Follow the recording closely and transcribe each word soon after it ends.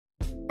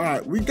All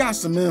right, we got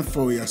some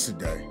info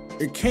yesterday.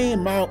 It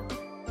came out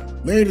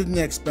later than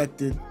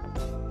expected.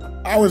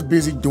 I was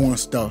busy doing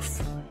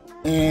stuff,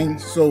 and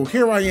so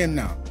here I am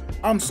now.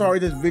 I'm sorry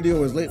this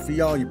video is late for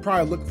y'all. You're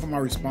probably looking for my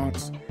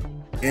response,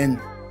 and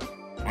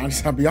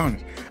honestly, I'll be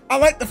honest. I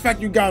like the fact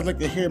you guys like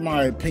to hear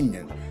my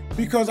opinion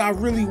because I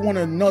really want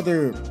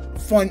another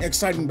fun,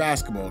 exciting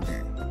basketball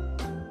game,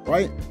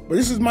 right? But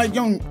this is Mike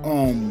Young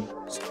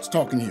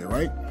talking here,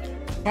 right?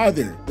 Hi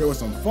there. There was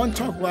some fun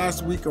talk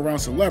last week around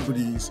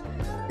celebrities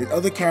and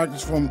other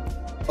characters from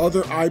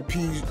other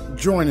IPs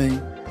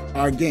joining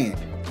our game.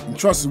 And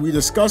trust us, we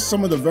discussed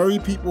some of the very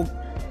people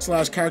 /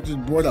 characters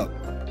brought up.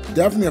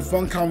 Definitely a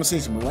fun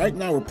conversation, but right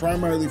now we're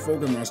primarily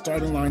focusing on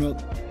starting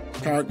lineup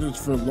characters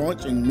for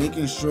launch and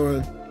making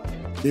sure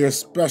they're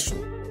special,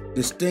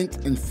 distinct,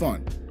 and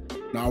fun.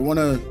 Now I want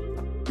to,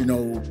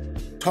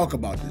 talk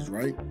about this,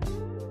 right?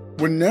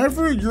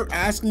 Whenever you're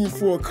asking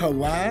for a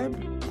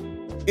collab,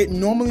 it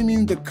normally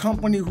means the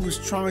company who's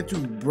trying to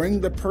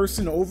bring the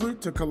person over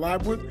to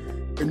collab with,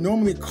 it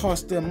normally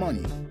costs them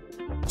money.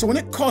 So when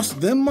it costs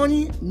them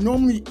money,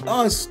 normally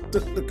us,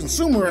 the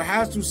consumer,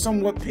 has to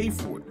somewhat pay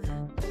for it.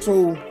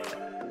 So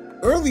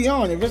early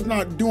on, if it's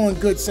not doing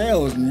good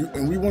sales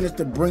and we want us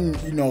to bring,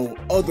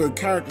 other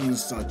characters and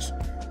such,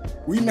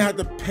 we may have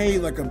to pay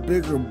like a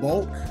bigger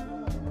bulk.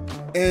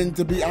 And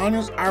to be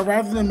honest, I'd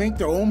rather them make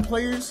their own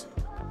players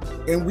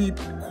and we,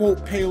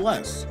 quote, pay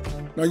less.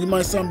 Now you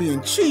might sound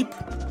being cheap.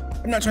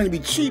 I'm not trying to be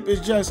cheap. It's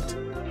just,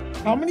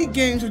 how many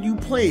games have you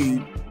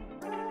played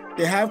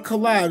that have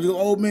collabs? You go,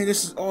 oh man,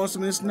 this is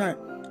awesome, this and that.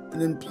 And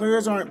then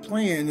players aren't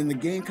playing and the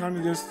game kind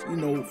of just,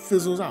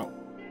 fizzles out.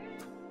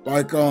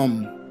 Like,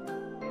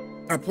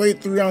 I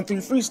played 3-on-3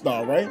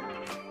 freestyle, right?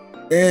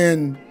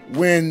 And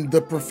when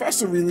the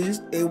professor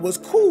released, it was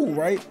cool,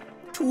 right?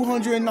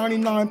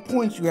 299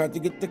 points you had to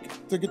get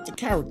the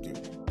character.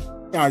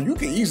 Now you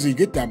can easily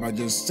get that by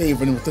just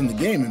saving it within the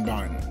game and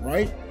buying it,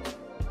 right?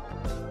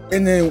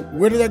 And then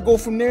where did that go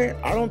from there?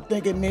 I don't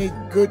think it made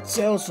good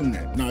sales from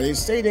there. Now they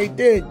say they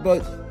did,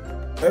 but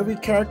every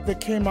character that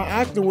came out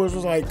afterwards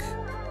was like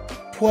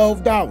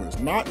 $12.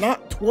 Not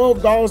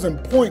 $12 in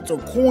points or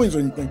coins or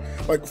anything,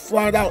 like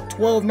flat out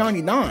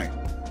 $12.99.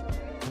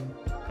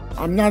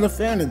 I'm not a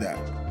fan of that.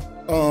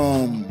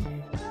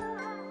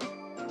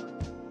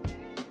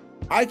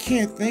 I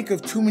can't think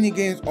of too many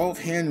games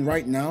offhand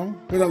right now,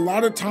 but a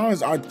lot of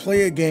times I'd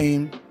play a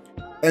game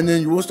and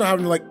then you will start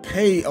having to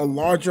pay a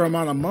larger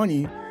amount of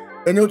money,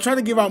 and they'll try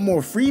to give out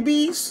more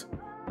freebies,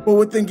 but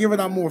within giving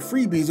out more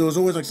freebies, it was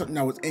always something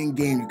that was in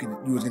game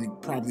you was gonna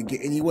probably get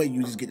anyway.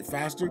 You just get it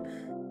faster.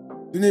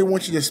 Then they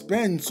want you to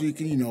spend so you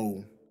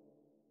can,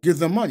 give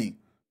them money.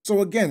 So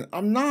again,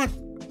 I'm not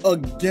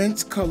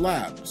against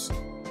collabs.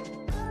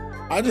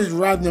 I just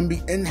rather them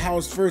be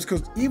in-house first,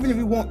 because even if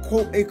you want,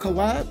 quote, a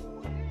collab,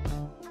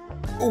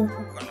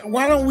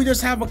 why don't we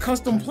just have a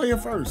custom player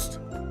first?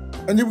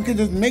 And then we can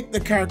just make the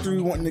character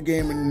we want in the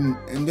game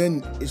and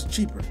then it's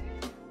cheaper.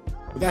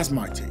 But that's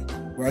my take,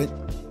 right?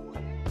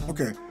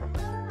 Okay.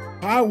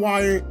 High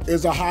Wire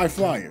is a high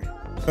flyer.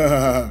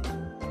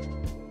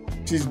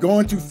 She's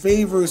going to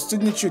favor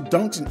signature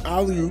dunks and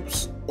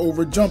alley-oops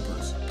over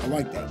jumpers. I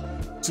like that.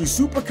 She's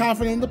super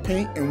confident in the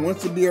paint and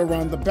wants to be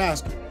around the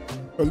basket.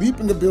 Her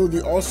leaping ability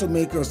also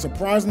makes her a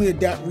surprisingly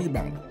adept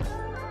rebounder.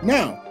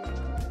 Now,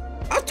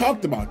 I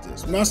talked about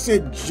this. When I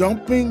said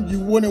jumping, you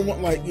wouldn't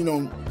want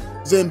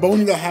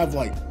Zamboni to have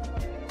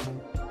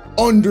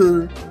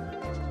under.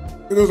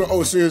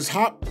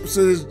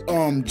 So his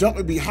jump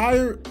would be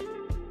higher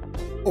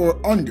or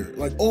under,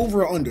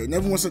 over or under. And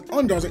everyone said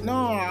under. I was like, no,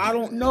 I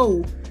don't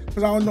know,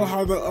 because I don't know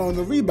how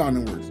the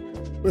rebounding works.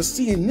 But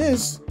seeing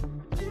this,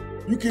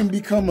 you can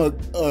become a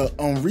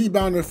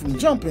rebounder from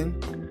jumping.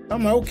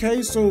 I'm like,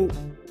 okay, so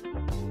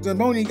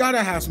Zamboni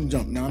gotta have some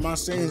jump. Now, I'm not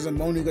saying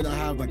Zamboni gonna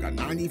have a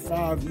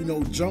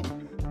 95, jump.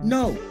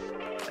 No.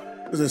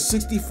 Does a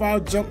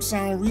 65 jump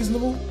sound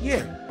reasonable?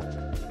 Yeah.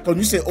 So when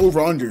you say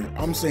over under,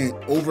 I'm saying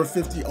over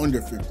 50,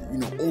 under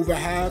 50. Over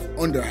half,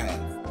 under half.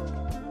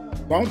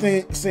 But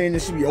I'm saying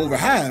it should be over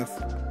half,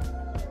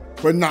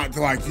 but not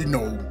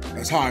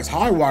as high as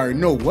High Wire.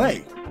 No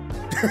way.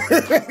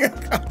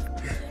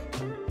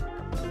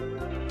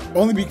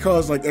 Only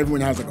because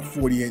everyone has a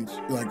 40-inch,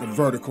 a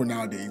vertical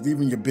nowadays,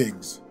 even your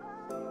bigs.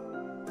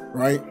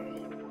 Right?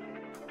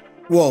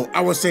 Well,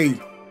 I would say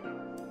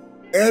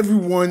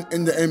everyone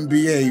in the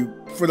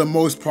NBA, for the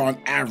most part,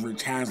 on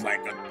average, has a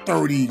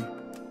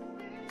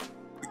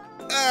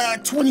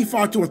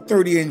 25 to a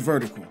 30-inch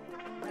vertical.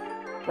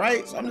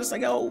 Right? So I'm just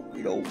and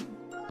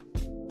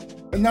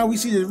now we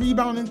see the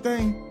rebounding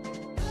thing.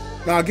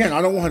 Now again,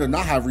 I don't want her to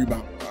not have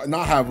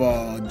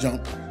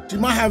jump. She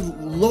might have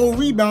low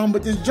rebound,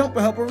 but this jump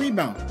will help her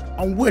rebound.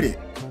 I'm with it.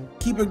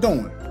 Keep it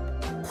going.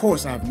 Of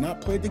course, I have not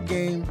played the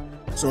game,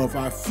 so if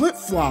I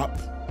flip-flop,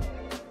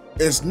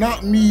 it's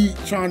not me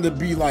trying to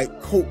be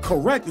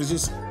correct. It's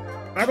just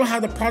I don't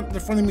have the product in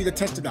front of me to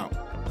test it out.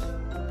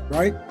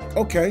 Right?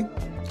 Okay.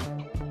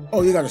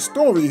 Oh, you got a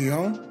story here,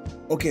 huh?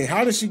 Okay,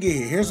 how did she get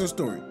here? Here's her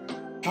story.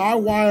 High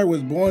Wire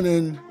was born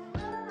in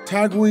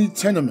Tagui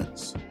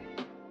tenements.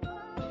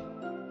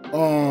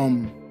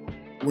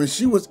 When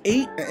she was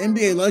 8, an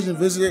NBA legend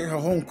visited her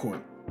home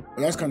court. Well,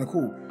 that's kind of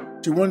cool.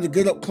 She wanted to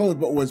get up close,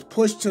 but was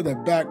pushed to the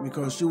back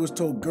because she was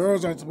told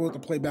girls aren't supposed to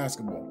play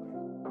basketball.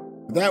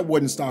 That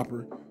wouldn't stop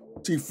her.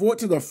 She fought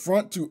to the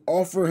front to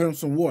offer him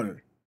some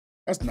water.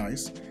 That's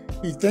nice.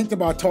 He thanked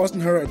about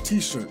tossing her a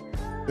t-shirt.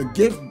 The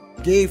gift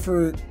gave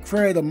her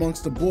credit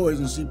amongst the boys,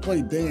 and she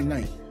played day and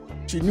night.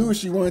 She knew if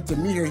she wanted to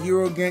meet her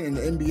hero again in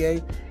the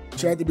NBA,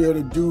 she had to be able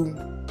to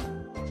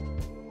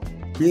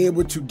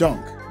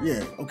dunk.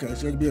 Yeah, okay,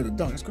 she had to be able to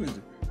dunk. That's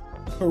crazy.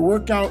 Her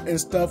workout and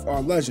stuff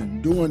are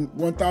legend, doing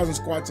 1,000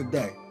 squats a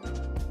day.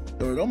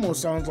 So it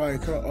almost sounds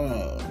like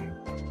her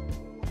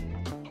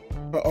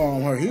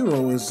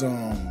hero is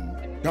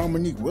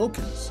Dominique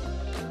Wilkins,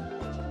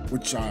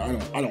 which I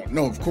don't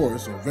know, of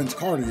course, or Vince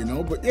Carter, you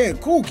know. But yeah,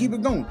 cool, keep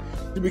it going.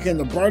 She became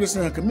the brightest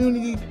in her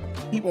community.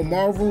 People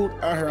marveled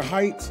at her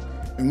height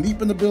and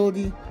leaping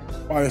ability.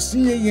 By her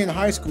senior year in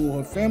high school,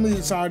 her family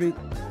decided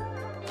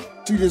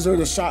she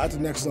deserved a shot at the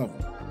next level.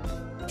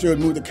 She would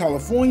move to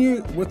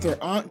California with her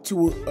aunt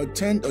to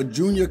attend a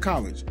junior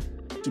college.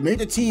 She made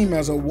the team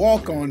as a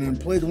walk-on and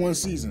played one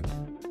season.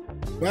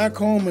 Back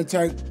home in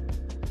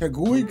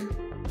Taguig,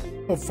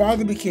 her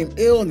father became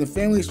ill and the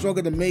family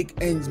struggled to make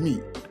ends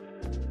meet.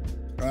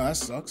 That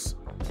sucks.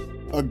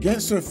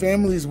 Against her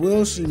family's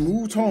will, she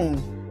moved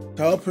home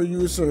to help her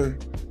use her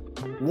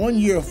 1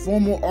 year of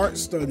formal art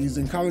studies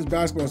and college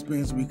basketball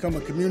experience to become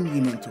a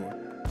community mentor,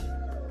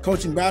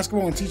 coaching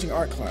basketball and teaching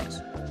art class.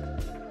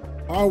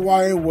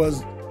 Hardwire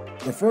was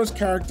the first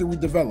character we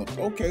developed.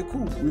 Okay,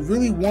 cool. We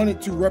really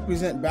wanted to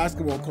represent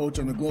basketball coach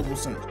on the global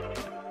stage.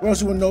 What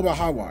else you want to know about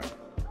Hardwire?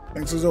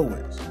 Thanks as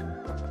always.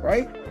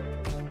 Right?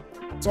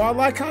 So I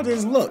like how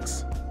this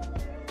looks.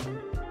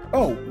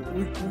 Oh,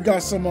 we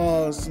got some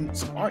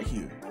art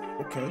here.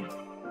 Okay.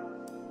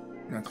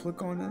 Can I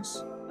click on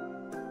this?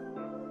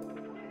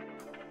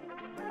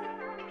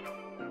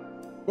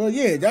 Well,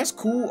 yeah, that's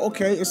cool.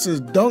 Okay, it says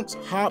dunks,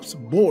 hops,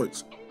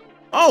 boards.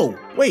 Oh,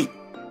 wait.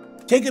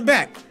 Take it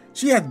back.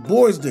 She has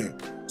boards there.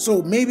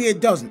 So maybe it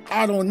doesn't.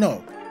 I don't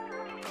know.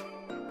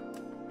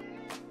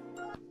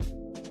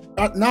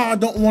 Now I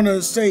don't want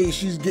to say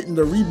she's getting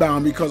the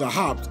rebound because of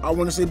hops. I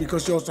want to say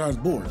because she also has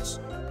boards.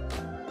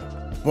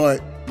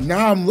 But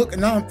now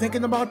I'm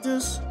thinking about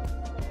this.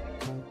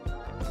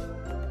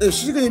 If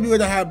she's going to be able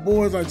to have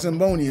boards like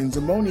Zamboni, and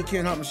Zamboni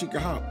can't hop and she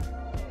can hop,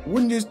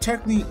 wouldn't this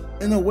technically,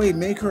 in a way,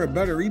 make her a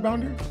better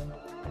rebounder?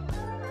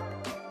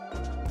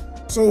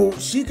 So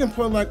she can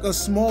play like a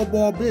small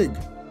ball big.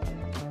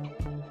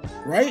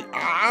 Right?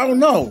 I don't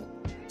know.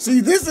 See,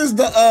 this is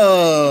the,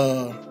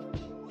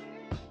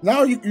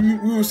 now you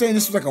were saying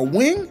this was like a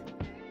wing?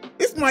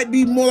 This might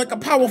be more like a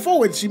power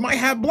forward. She might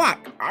have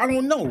block. I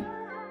don't know.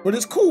 But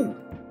it's cool.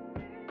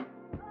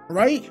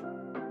 Right?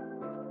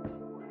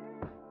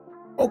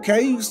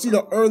 Okay, you see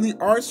the early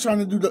arts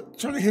trying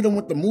to hit him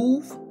with the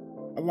move.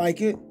 I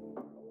like it.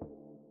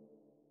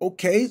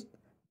 Okay,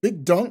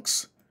 big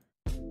dunks.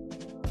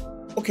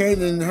 Okay,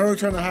 and then her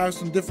trying to have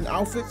some different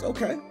outfits.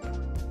 Okay,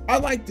 I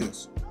like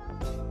this.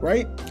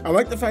 Right? I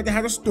like the fact they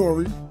had a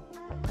story.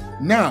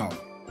 Now,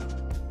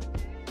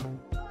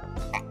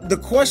 the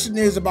question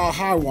is about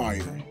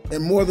Hardwire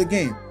and more of the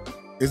game.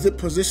 Is it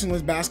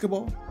positionless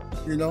basketball?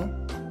 You know?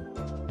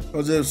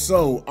 Because if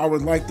so, I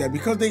would like that.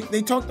 Because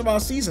they talked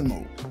about season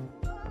mode.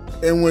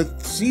 And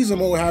with season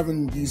mode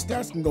having these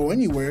stats can go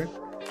anywhere,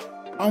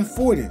 I'm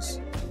for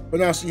this. But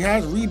now she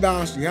has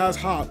rebounds, she has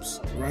hops,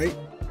 right?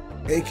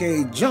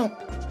 AKA jump.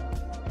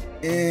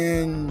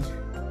 And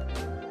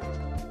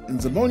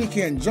Zamboni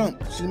can't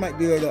jump. She might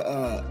be able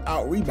to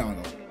out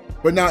rebound her.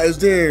 But now is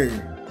there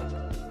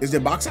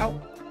box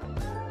out?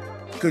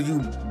 Could you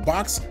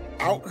box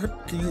out her?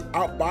 Can you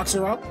outbox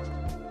her out?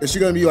 Is she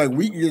gonna be like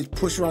weak? You just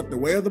push her out the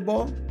way of the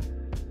ball?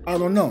 I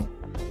don't know.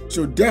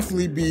 She'll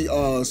definitely be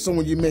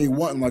someone you may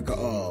want in like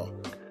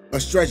a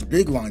stretch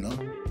big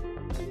lineup.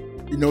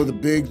 You know, the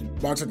big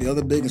box out the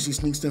other big and she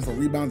sneaks in for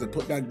rebounds and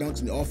put back dunks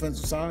on the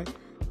offensive side.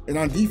 And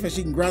on defense,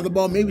 she can grab the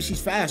ball. Maybe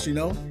she's fast, you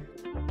know,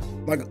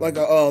 like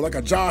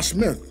a Josh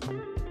Smith.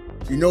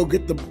 You know,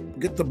 get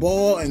the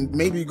ball and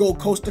maybe go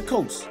coast to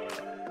coast.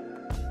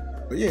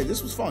 But yeah,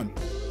 this was fun.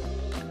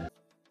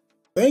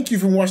 Thank you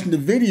for watching the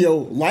video,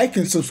 like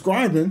and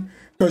subscribing,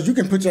 because you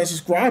can put that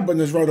subscribe button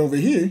that's right over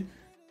here.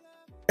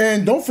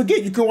 And don't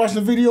forget, you can watch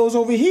the videos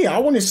over here. I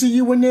want to see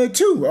you in there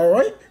too, all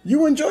right?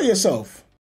 You enjoy yourself.